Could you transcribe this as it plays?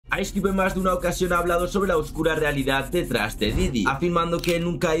Ice Cube en más de una ocasión ha hablado sobre la oscura realidad detrás de Diddy, afirmando que él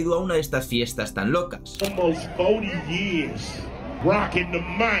nunca ha ido a una de estas fiestas tan locas. Almost 40 years rocking the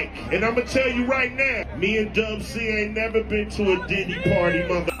mic, and I'ma tell you right now, me and Dub C ain't never been to a Diddy party,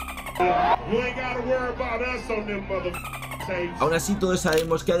 mother. You ain't gotta worry about us on them mother. Aún así, todos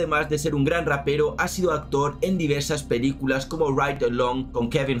sabemos que además de ser un gran rapero, ha sido actor en diversas películas como Ride Along con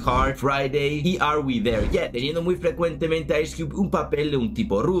Kevin Hart, Friday y Are We There Yet, teniendo muy frecuentemente a Ice Cube un papel de un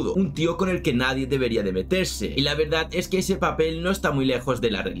tipo rudo, un tío con el que nadie debería de meterse. Y la verdad es que ese papel no está muy lejos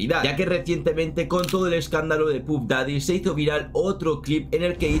de la realidad, ya que recientemente, con todo el escándalo de Puff Daddy, se hizo viral otro clip en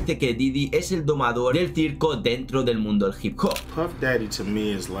el que dice que Diddy es el domador del circo dentro del mundo del hip hop. Puff Daddy to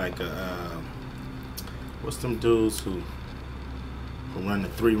me is like a what's them dudes who run the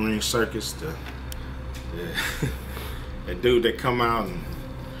 3-ring circus, the dude that come out and,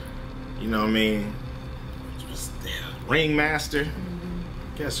 you know what I mean, just the ringmaster.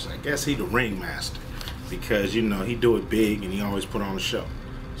 I guess he the ringmaster because, you know, he do it big and he always put on a show.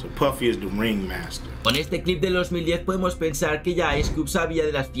 So Puffy is the ringmaster. Con este clip del 2010 podemos pensar que ya Ice Cube sabía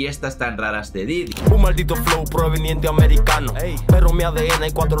de las fiestas tan raras de Diddy. Un maldito flow proveniente americano, pero mi ADN hay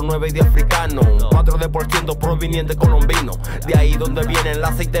 4-9 de africano, 4% proveniente colombino, de ahí donde viene el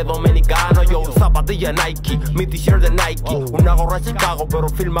aceite dominicano. Yo zapatilla Nike, mi t-shirt de Nike, una gorra de Chicago pero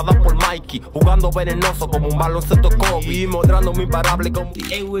filmada por Mikey, jugando venenoso como un baloncesto Kobe y mostrando mi imparable como...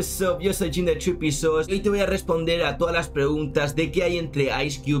 Hey, what's up, yo soy Jin de Trippy Sauce y hoy te voy a responder a todas las preguntas de qué hay entre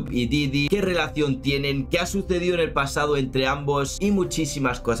Ice Cube y Diddy, qué relación tienen, qué ha sucedido en el pasado entre ambos y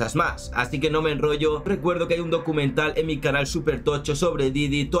muchísimas cosas más. Así que no me enrollo, recuerdo que hay un documental en mi canal super tocho sobre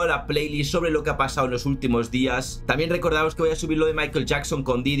Diddy, toda la playlist sobre lo que ha pasado en los últimos días. También recordaos que voy a subir lo de Michael Jackson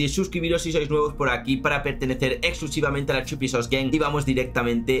con Diddy, suscribiros si sois nuevos por aquí para pertenecer exclusivamente a la Trippy Sauce Gang y vamos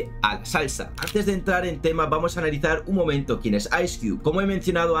directamente a la salsa. Antes de entrar en tema vamos a analizar un momento quién es Ice Cube. Como he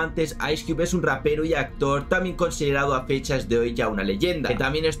mencionado antes, Ice Cube es un rapero y actor también considerado a fechas de hoy ya una leyenda, que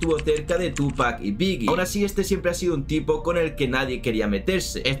también estuvo cerca de Tupac y Biggie. Aún así, este siempre ha sido un tipo con el que nadie quería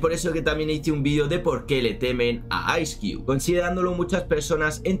meterse. Es por eso que también hice un vídeo de por qué le temen a Ice Cube, considerándolo muchas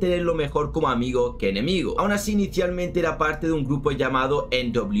personas en tenerlo mejor como amigo que enemigo. Aún así, inicialmente era parte de un grupo llamado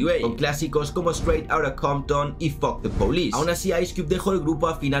NWA, con clásicos como Straight Outta Compton y Fuck the Police. Aún así, Ice Cube dejó el grupo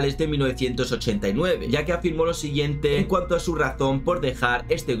a finales de 1989, ya que afirmó lo siguiente en cuanto a su razón por dejar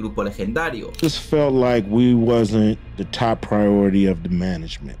este grupo legendario. Just felt like we wasn't the top priority of the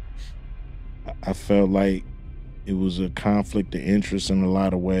management. I felt like it was a conflict of interest in a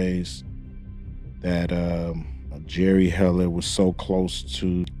lot of ways, that Jerry Heller was so close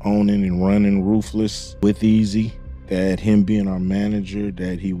to owning and running Ruthless with Easy, that him being our manager,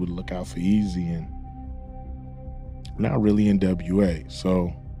 that he would look out for Easy and not really NWA.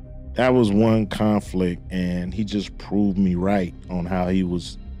 So that was one conflict, and he just proved me right on how he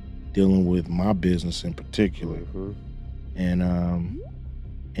was dealing with my business in particular.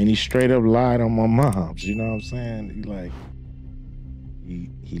 And he straight up lied on my moms, you know what I'm saying?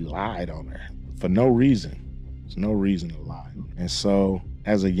 He lied on her for no reason. There's no reason to lie. And so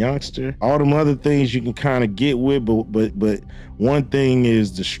as a youngster, all them other things you can kind of get with, but one thing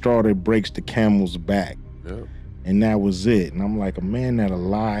is the straw that breaks the camel's back. Yeah. And that was it. And I'm like, a man that'll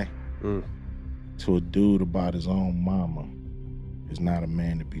lie to a dude about his own mama is not a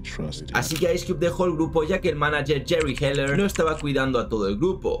man to be trusted. Así que Ice Cube dejó el grupo ya que el manager Jerry Heller no estaba cuidando a todo el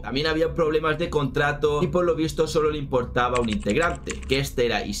grupo. También había problemas de contrato y por lo visto solo le importaba un integrante, que este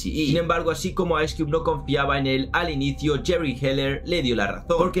era Eazy-E. Sin embargo, así como Ice Cube no confiaba en él al inicio, Jerry Heller le dio la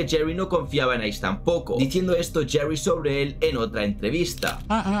razón, porque Jerry no confiaba en Ice tampoco, diciendo esto Jerry sobre él en otra entrevista.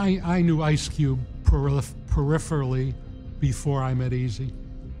 I knew Ice Cube peripherally before I met Eazy,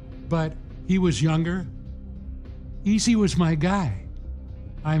 but he was younger. Eazy was my guy.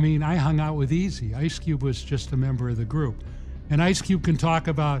 I mean, I hung out with Eazy. Ice Cube was just a member of the group. And Ice Cube can talk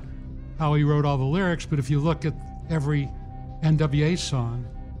about how he wrote all the lyrics, but if you look at every NWA song,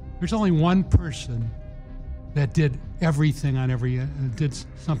 there's only one person that did everything on did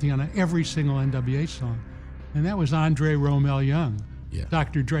something on every single NWA song, and that was Andre Romel Young,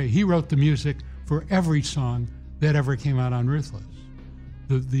 Dr. Dre. He wrote the music for every song that ever came out on Ruthless.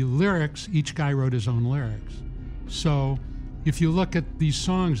 The lyrics, each guy wrote his own lyrics. So if you look at these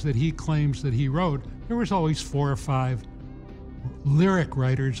songs that he claims that he wrote, there was always 4 or 5 lyric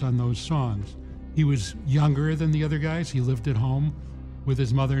writers on those songs. He was younger than the other guys. He lived at home with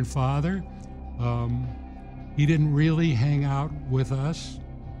his mother and father. He didn't really hang out with us.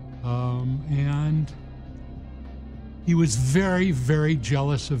 And he was very, very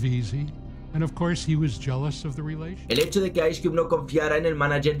jealous of Eazy. And of course, he was jealous of the relationship. El hecho de que Ice Cube no confiara en el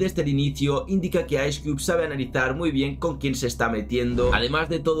manager desde el inicio indica que Ice Cube sabe analizar muy bien con quién se está metiendo. Además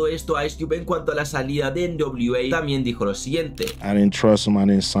de todo esto, Ice Cube en cuanto a la salida de NWA también dijo lo siguiente: I didn't trust them. I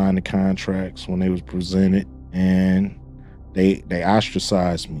didn't sign the contracts when they was presented, and they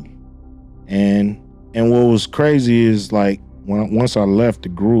ostracized me. And what was crazy is, like, once I left the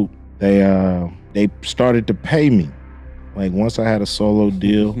group, they started to pay me. Like, once I had a solo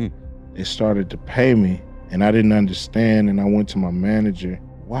deal, they started to pay me, and I didn't understand. And I went to my manager.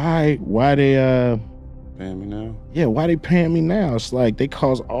 Why they paying me now? Yeah, why they paying me now? It's like they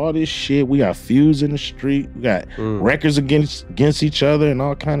cause all this shit. We got feuds in the street. We got records against each other and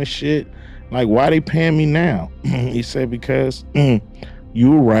all kind of shit. Like, why they paying me now? He said, because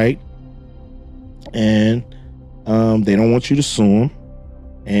you were right, and they don't want you to sue them.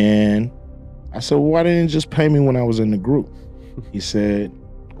 And I said, well, why didn't they just pay me when I was in the group? He said,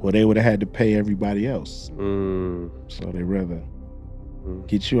 well, they would have had to pay everybody else. So they rather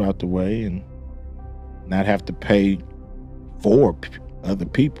get you out the way and not have to pay for other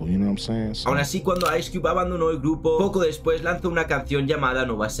people, you know what I'm saying? So. Aún así, cuando Ice Cube abandonó el grupo, poco después lanzó una canción llamada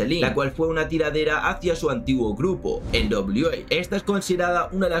No Vaseline, la cual fue una tiradera hacia su antiguo grupo, NWA. Esta es considerada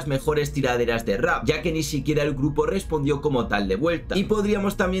una de las mejores tiraderas de rap, ya que ni siquiera el grupo respondió como tal de vuelta. Y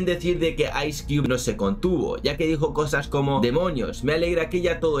podríamos también decir de que Ice Cube no se contuvo, ya que dijo cosas como: demonios, me alegra que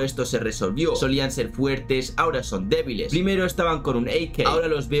ya todo esto se resolvió, solían ser fuertes, ahora son débiles, primero estaban con un AK, ahora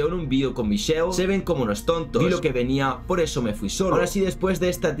los veo en un vídeo con Michelle, se ven como unos tontos, vi lo que venía, por eso me fui solo. Ahora sí, después de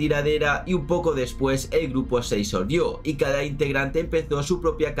esta tiradera y un poco después, el grupo se disolvió y cada integrante empezó su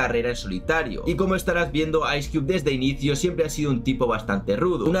propia carrera en solitario. Y como estarás viendo, Ice Cube desde inicio siempre ha sido un tipo bastante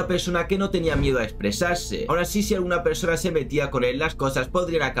rudo, una persona que no tenía miedo a expresarse. Aún así, si alguna persona se metía con él, las cosas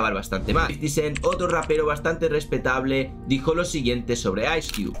podrían acabar bastante mal. 50 Cent, otro rapero bastante respetable, dijo lo siguiente sobre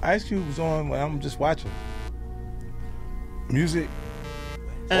Ice Cube: Ice Cube was on when I'm just watching music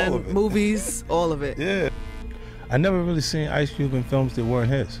and movies, all of it. Yeah. I never really seen Ice Cube in films that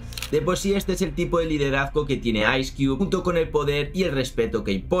weren't his. De por sí, este es el tipo de liderazgo que tiene Ice Cube, junto con el poder y el respeto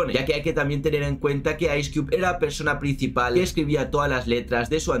que impone, ya que hay que también tener en cuenta que Ice Cube era la persona principal que escribía todas las letras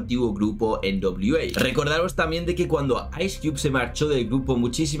de su antiguo grupo NWA. Recordaros también de que cuando Ice Cube se marchó del grupo,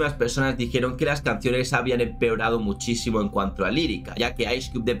 muchísimas personas dijeron que las canciones habían empeorado muchísimo en cuanto a lírica, ya que Ice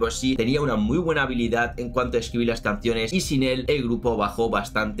Cube de por sí tenía una muy buena habilidad en cuanto a escribir las canciones, y sin él el grupo bajó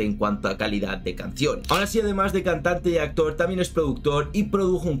bastante en cuanto a calidad de canción. Ahora sí, además de cantante y actor, también es productor y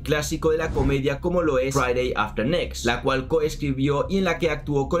produjo un clásico de la comedia como lo es Friday After Next, la cual coescribió y en la que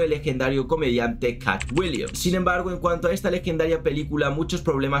actuó con el legendario comediante Cat Williams. Sin embargo, en cuanto a esta legendaria película, muchos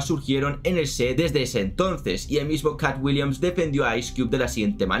problemas surgieron en el set desde ese entonces, y el mismo Cat Williams defendió a Ice Cube de la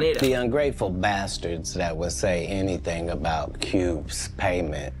siguiente manera: The ungrateful bastards that would say anything about Cube's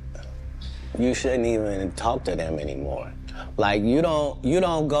payment, you shouldn't even talk to them anymore. Like, you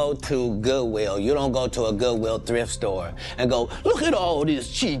don't go to Goodwill, you don't go to a Goodwill thrift store and go, look at all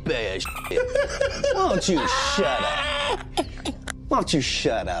this cheap ass shit. Why don't you shut up? Why don't you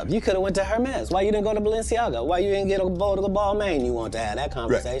shut up? You could have went to Hermes. Why you didn't go to Balenciaga? Why you didn't get a bowl to the Balmain? You want to have that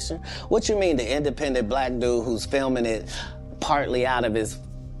conversation? Right. What you mean, the independent black dude who's filming it partly out of his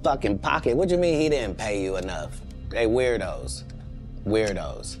fucking pocket? What you mean he didn't pay you enough? They weirdos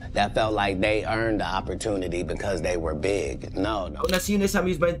that felt like they earned the opportunity because they were big. No. Aún así, en esa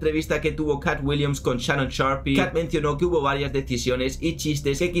misma entrevista que tuvo Cat Williams con Shannon Sharpe, Cat mencionó que hubo varias decisiones y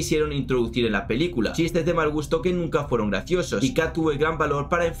chistes que quisieron introducir en la película, chistes de mal gusto que nunca fueron graciosos, y Cat tuvo el gran valor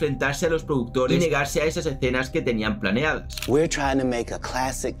para enfrentarse a los productores y negarse a esas escenas que tenían planeadas. We're trying to make a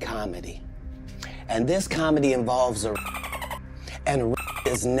classic comedy, and this comedy involves a and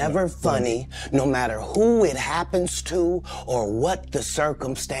is never funny, no matter who it happens to or what the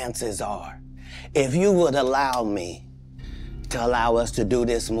circumstances are. If you would allow me to allow us to do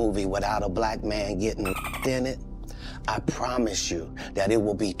this movie without a black man getting in it, I promise you that it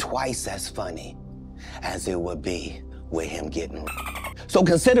will be twice as funny as it would be with him getting. So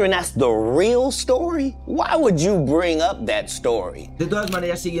considering that's the real story, why would you bring up that story? De todas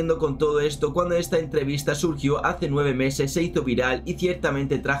maneras, siguiendo con todo esto, cuando esta entrevista surgió hace 9 meses, se hizo viral y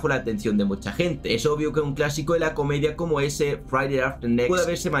ciertamente trajo la atención de mucha gente. Es obvio que un clásico de la comedia como ese, Friday After Next, puede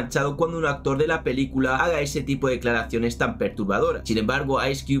haberse manchado cuando un actor de la película haga ese tipo de declaraciones tan perturbadoras. Sin embargo,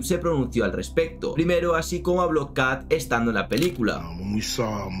 Ice Cube se pronunció al respecto. Primero, así como habló Cat estando en la película. When we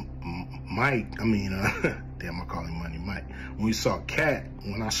saw Mike, damn, I call him Money Mike. When we saw Cat,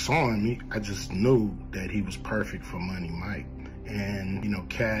 when I saw him, I just knew that he was perfect for Money Mike. And,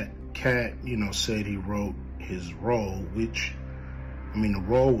 Cat, said he wrote his role, which, the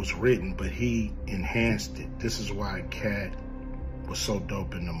role was written, but he enhanced it. This is why Cat was so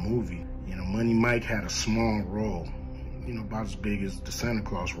dope in the movie. You know, Money Mike had a small role, you know, about as big as the Santa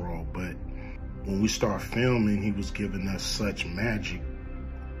Claus role, but when we start filming, he was giving us such magic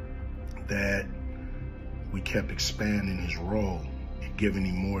that we kept expanding his role and giving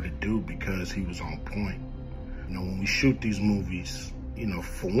him more to do because he was on point. You know, when we shoot these movies, you know,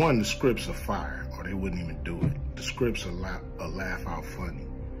 for one, the scripts are fire, or they wouldn't even do it. The scripts are laugh out funny.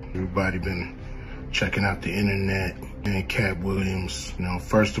 Everybody been checking out the internet and Cat Williams. You know,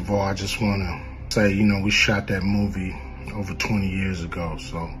 first of all, I just want to say, you know, we shot that movie over 20 years ago,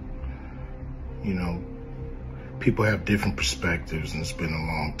 so, you know, people have different perspectives and it's been a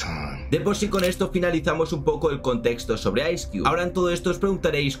long time. De por sí, con esto finalizamos un poco el contexto sobre Ice Cube. Ahora en todo esto os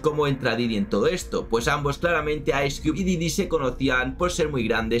preguntaréis cómo entra Diddy en todo esto. Pues ambos, claramente, Ice Cube y Diddy, se conocían por ser muy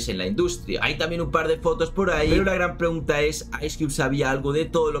grandes en la industria. Hay también un par de fotos por ahí, pero la gran pregunta es, ¿Ice Cube sabía algo de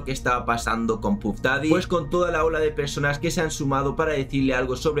todo lo que estaba pasando con Puff Daddy? Pues con toda la ola de personas que se han sumado para decirle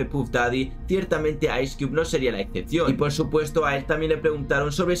algo sobre Puff Daddy, ciertamente Ice Cube no sería la excepción. Y por supuesto a él también le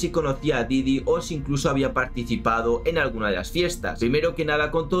preguntaron sobre si conocía a Diddy o si incluso había participado en alguna de las fiestas. Primero que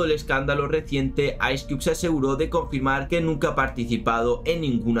nada, con todo el escándalo reciente, Ice Cube se aseguró de confirmar que nunca ha participado en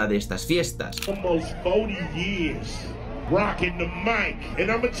ninguna de estas fiestas. Almost 40 years rocking the mic, and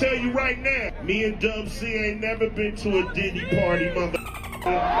I'm gonna tell you right now, me and Dub C ain't never been to a Diddy party, mother.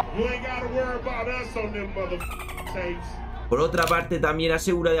 You ain't gotta worry about us on them mother tapes. Por otra parte, también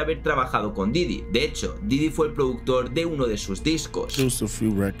asegura de haber trabajado con Diddy. De hecho, Diddy fue el productor de uno de sus discos. Produced a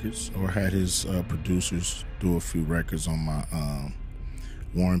few records, or had his producers do a few records on my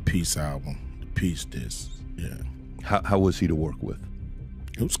War and Peace album, the Peace disc. Yeah. How was he to work with?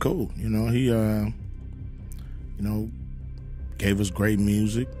 It was cool. You know, he you know, gave us great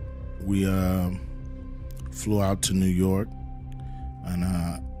music. We flew out to New York, and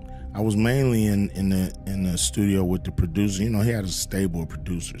I was mainly in the studio with the producer. You know, he had a stable of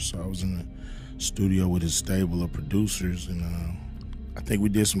producers, so I was in the studio with his stable of producers, and I think we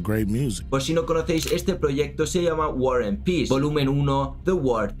did some great music. Por si no conocéis, este proyecto se llama War and Peace, volumen 1, The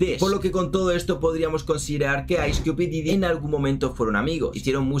War Disc. Por lo que con todo esto podríamos considerar que Ice Cube y Diddy en algún momento fueron amigos.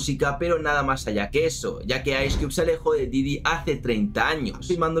 Hicieron música, pero nada más allá que eso, ya que Ice Cube se alejó de Diddy hace 30 años,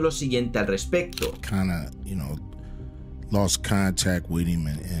 afirmando lo siguiente al respecto. Kinda, you know, lost contact with him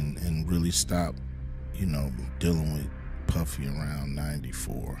and really stopped, you know, dealing with Puffy around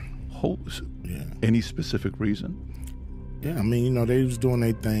 94. Yeah. Any specific reason? Yeah, I mean, you know, they was doing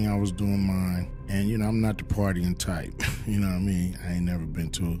their thing, I was doing mine. And, you know, I'm not the partying type. You know what I mean? I ain't never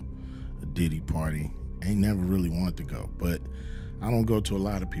been to a Diddy party. I ain't never really wanted to go. But I don't go to a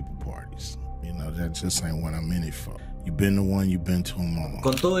lot of people parties. You know, that just ain't what I'm in it for. You've been to one, you've been to them all.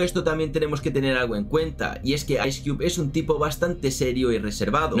 Con todo esto también tenemos que tener algo en cuenta, y es que Ice Cube es un tipo bastante serio y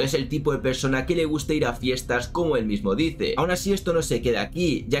reservado. No es el tipo de persona que le gusta ir a fiestas, como él mismo dice. Aún así, esto no se queda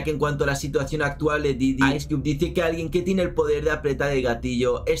aquí, ya que en cuanto a la situación actual de Diddy, Ice Cube dice que alguien que tiene el poder de apretar el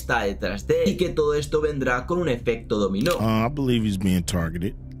gatillo está detrás de él, y que todo esto vendrá con un efecto dominó. I believe he's being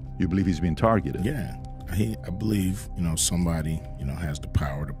targeted. You believe he's being targeted? Yeah, I believe, you know, somebody, you know, has the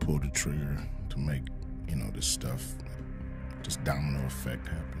power to pull the trigger to make, you know, this stuff, this domino effect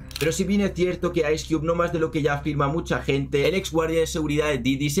happen. Pero si bien es cierto que Ice Cube, no más de lo que ya afirma mucha gente, el ex guardia de seguridad de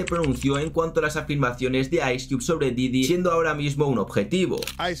Diddy se pronunció en cuanto a las afirmaciones de Ice Cube sobre Diddy, siendo ahora mismo un objetivo.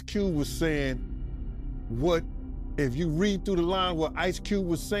 Ice Cube was saying what, if you read through the line what Ice Cube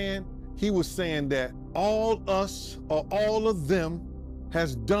was saying, he was saying that all us or all of them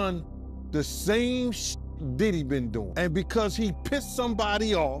has done the same shit Diddy been doing. And because he pissed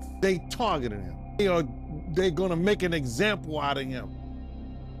somebody off, they targeted him. They're gonna make an example out of him.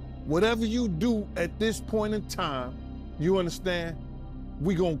 Whatever you do at this point in time, you understand,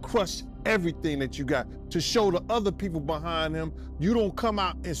 we gonna crush everything that you got to show the other people behind him you don't come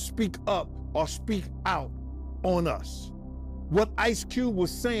out and speak up or speak out on us. What Ice Cube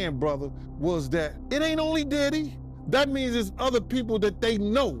was saying, brother, was that it ain't only Diddy. That means there's other people that they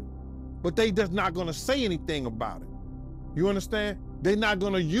know, but they just not gonna say anything about it. You understand? They're not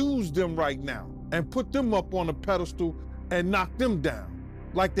gonna use them right now and put them up on a pedestal and knock them down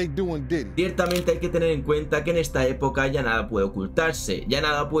like they do in Diddy. Ciertamente hay que tener en cuenta que en esta época ya nada puede ocultarse, ya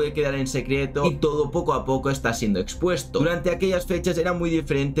nada puede quedar en secreto y todo poco a poco está siendo expuesto. Durante aquellas fechas era muy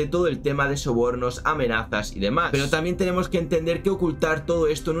diferente todo el tema de sobornos, amenazas y demás, pero también tenemos que entender que ocultar todo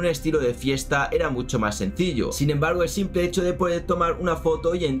esto en un estilo de fiesta era mucho más sencillo. Sin embargo, el simple hecho de poder tomar una foto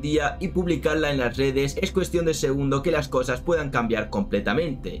hoy en día y publicarla en las redes es cuestión de segundo que las cosas puedan cambiar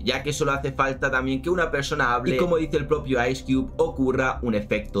completamente, ya que solo hace falta también que una persona hable y, como dice el propio Ice Cube, ocurra un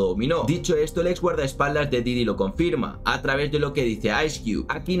efecto dominó. Dicho esto, el ex guardaespaldas de Diddy lo confirma a través de lo que dice Ice Cube: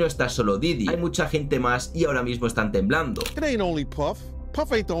 aquí no está solo Diddy, hay mucha gente más y ahora mismo están temblando. It ain't only Puff.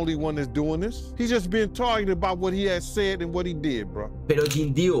 Puff ain't the only one that's doing this. He's just being targeted about what he has said and what he did, bro. Pero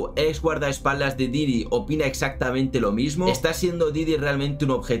Jindyu, ex guardaespaldas de Diddy, ¿opina exactamente lo mismo? ¿Está siendo Diddy realmente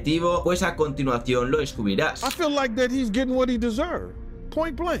un objetivo? Pues a continuación lo descubrirás. I feel like that he's getting what he deserved.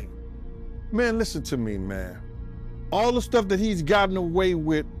 Point blank. Man, listen to me, man. All the stuff that he's gotten away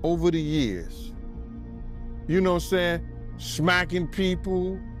with over the years. You know what I'm saying? Smacking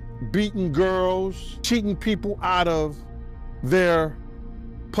people, beating girls, cheating people out of their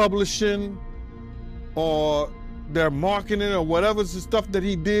publishing or their marketing or whatever the stuff that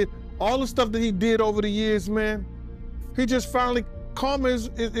he did, all the stuff that he did over the years, man, he just finally, karma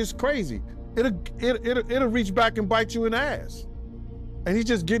is crazy. It'll reach back and bite you in the ass. And he's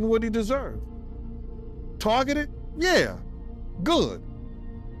just getting what he deserved. Targeted? Yeah, good.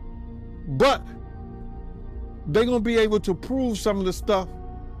 But they're gonna be able to prove some of the stuff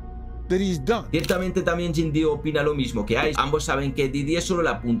that he's done. Ciertamente también Jindyu opina lo mismo que Ice. Ambos saben que Diddy es solo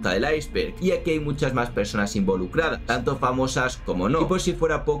la punta del iceberg y aquí hay muchas más personas involucradas, tanto famosas como no. Y por si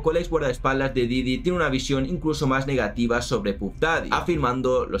fuera poco, el ex guardaespaldas de Diddy tiene una visión incluso más negativa sobre Puff Daddy,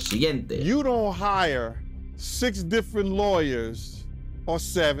 afirmando lo siguiente: You don't hire 6 different lawyers or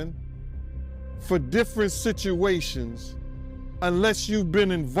 7 for different situations unless you've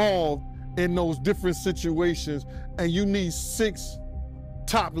been involved in those different situations and you need 6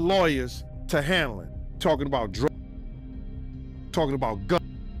 top lawyers to handle it. Talking about drugs, talking about guns,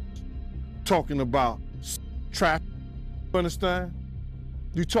 talking about traffic, you understand?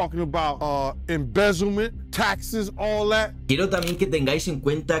 You're talking about embezzlement, taxes, all that. Quiero también que tengáis en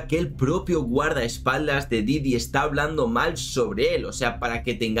cuenta que el propio guardaespaldas de Diddy está hablando mal sobre él, o sea, para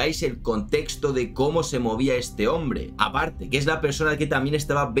que tengáis el contexto de cómo se movía este hombre. Aparte, que es la persona que también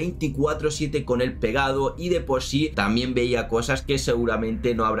estaba 24/7 con él pegado y de por sí también veía cosas que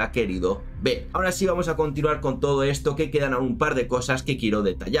seguramente no habrá querido ver. Ahora sí vamos a continuar con todo esto, que quedan aún un par de cosas que quiero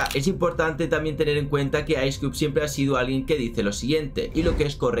detallar. Es importante también tener en cuenta que Ice Cube siempre ha sido alguien que dice lo siguiente, y lo que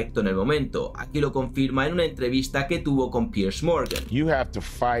es correcto en el momento. Aquí lo confirma en una entrevista que tuvo con Piers Morgan. You have to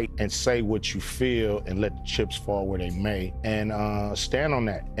fight and say what you feel and let the chips fall where they may and stand on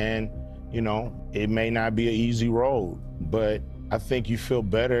that. And, you know, it may not be an easy road, but I think you feel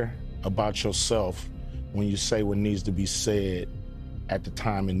better about yourself when you say what needs to be said at the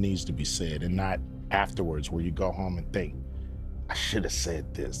time it needs to be said and not afterwards where you go home and think, I should have said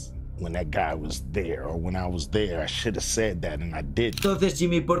this when that guy was there, or when I was there, I should have said that and I didn't. Entonces,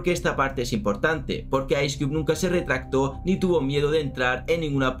 Jimmy, ¿por qué esta parte es importante? Porque Ice Cube nunca se retractó ni tuvo miedo de entrar en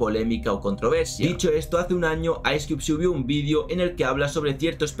ninguna polémica o controversia. Dicho esto, hace un año Ice Cube subió un vídeo en el que habla sobre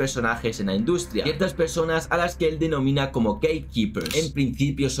ciertos personajes en la industria, ciertas personas a las que él denomina como gatekeepers. En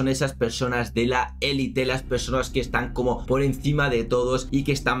principio son esas personas de la élite, las personas que están como por encima de todos y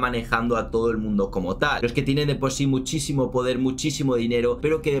que están manejando a todo el mundo como tal. Los que tienen de por sí muchísimo poder, muchísimo dinero,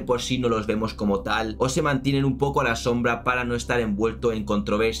 pero que de por sí no los vemos como tal, o se mantienen un poco a la sombra para no estar envuelto en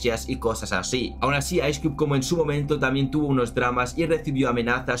controversias y cosas así. Aún así, Ice Cube, como en su momento también tuvo unos dramas y recibió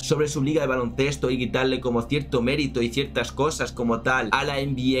amenazas sobre su liga de baloncesto y quitarle como cierto mérito y ciertas cosas como tal a la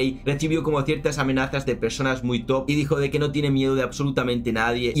NBA, recibió como ciertas amenazas de personas muy top y dijo de que no tiene miedo de absolutamente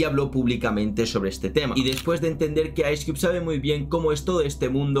nadie y habló públicamente sobre este tema. Y después de entender que Ice Cube sabe muy bien cómo es todo este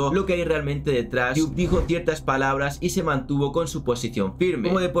mundo, lo que hay realmente detrás, Cube dijo ciertas palabras y se mantuvo con su posición firme,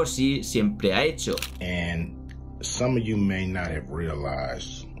 como de por sí siempre ha hecho. And some of you may not have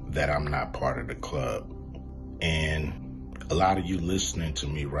realized that I'm not part of the club. And a lot of you listening to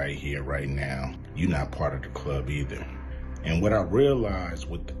me right here, right now, you're not part of the club either. And what I realized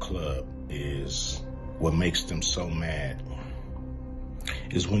with the club is what makes them so mad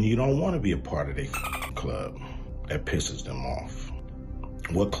is when you don't want to be a part of their club. That pisses them off.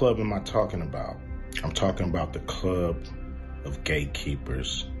 What club am I talking about? I'm talking about the club of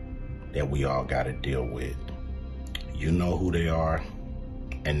gatekeepers that we all got to deal with. You know who they are,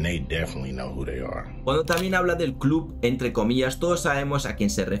 and they definitely know who they are. Cuando también habla del club, entre comillas, todos sabemos a quién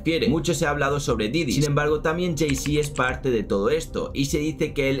se refiere. Mucho se ha hablado sobre Diddy, sin embargo también Jay-Z es parte de todo esto y se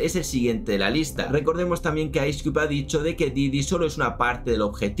dice que él es el siguiente de la lista. Recordemos también que Ice Cube ha dicho de que Diddy solo es una parte del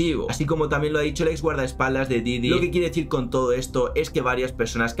objetivo, así como también lo ha dicho el ex guardaespaldas de Diddy. Lo que quiere decir con todo esto es que varias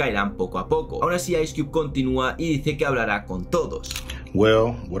personas caerán poco a poco. Aún así Ice Cube continúa y dice que hablará con todos.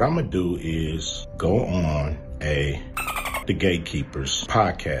 Well, what I'm gonna do is go on the Gatekeepers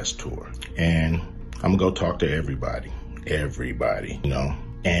podcast tour, and I'm gonna go talk to everybody, you know,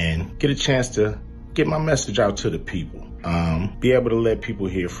 and get a chance to get my message out to the people. Be able to let people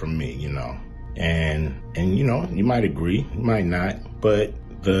hear from me, you know, and you know, you might agree, you might not, but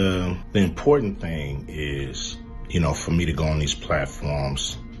the important thing is, you know, for me to go on these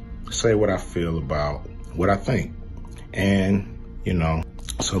platforms, say what I feel about what I think, and You know,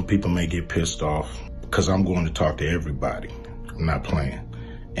 some people may get pissed off because I'm going to talk to everybody. I'm not playing.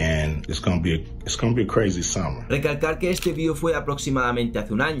 And it's gonna be a crazy summer. Recalcar que este vídeo fue aproximadamente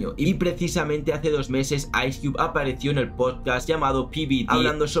hace un año y precisamente hace 2 meses Ice Cube apareció en el podcast llamado PBD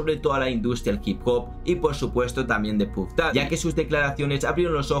hablando sobre toda la industria del hip hop y por supuesto también de Puff Daddy, ya que sus declaraciones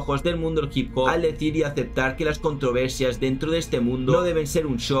abrieron los ojos del mundo del hip hop al decir y aceptar que las controversias dentro de este mundo no deben ser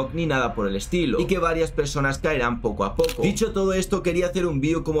un shock ni nada por el estilo y que varias personas caerán poco a poco. Dicho todo esto, quería hacer un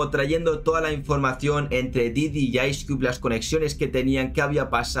vídeo como trayendo toda la información entre Diddy y Ice Cube, las conexiones que tenían, qué había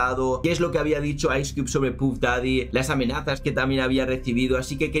pasado, qué es lo que había dicho Ice Cube sobre Puff Daddy, las amenazas que también había recibido,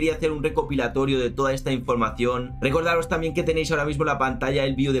 así que quería hacer un recopilatorio de toda esta información. Recordaros también que tenéis ahora mismo en la pantalla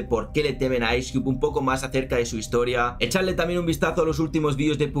el vídeo de por qué le temen a Ice Cube, un poco más acerca de su historia. Echadle también un vistazo a los últimos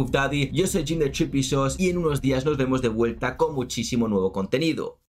vídeos de Puff Daddy. Yo soy Jim de Trippy y en unos días nos vemos de vuelta con muchísimo nuevo contenido.